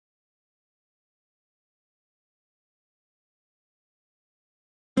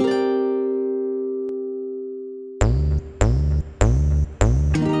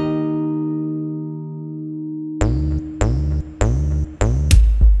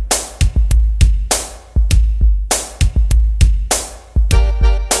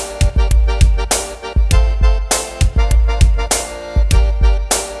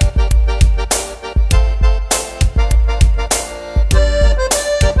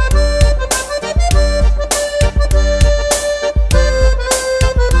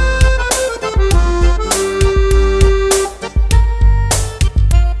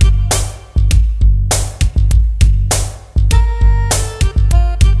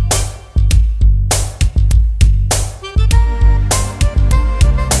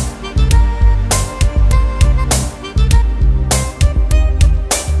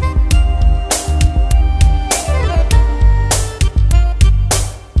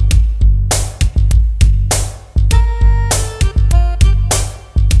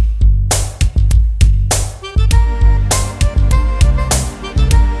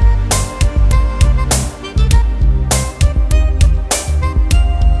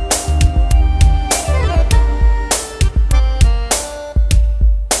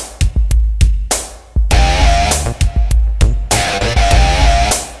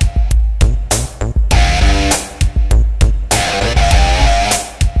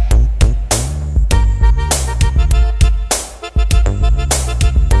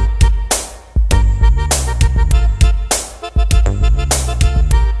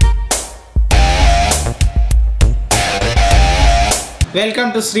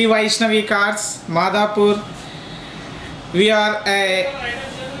Welcome to Sri Vaishnavi Cars, Madhapur. We are a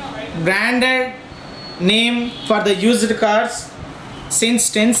branded name for the used cars.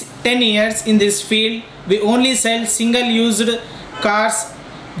 Since 10 years in this field, we only sell single used cars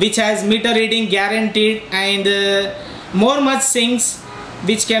which has meter reading guaranteed and more much things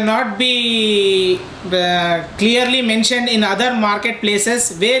which cannot be clearly mentioned in other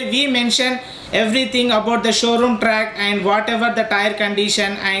marketplaces, where we mention everything about the showroom track and whatever the tire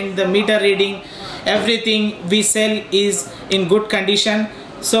condition and the meter reading, everything we sell is in good condition.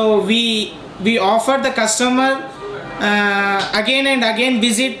 So we offer the customer again and again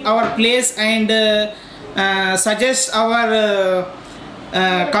visit our place and suggest our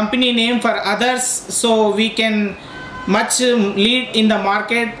company name for others, so we can much lead in the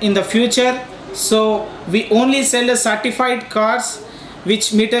market in the future. So we only sell certified cars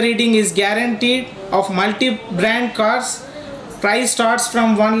which meter reading is guaranteed, of multi-brand cars. Price starts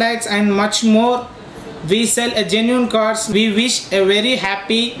from 1 lakh and much more. We sell a genuine cars. We wish a very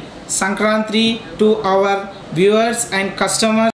happy Sankranti to our viewers and customers.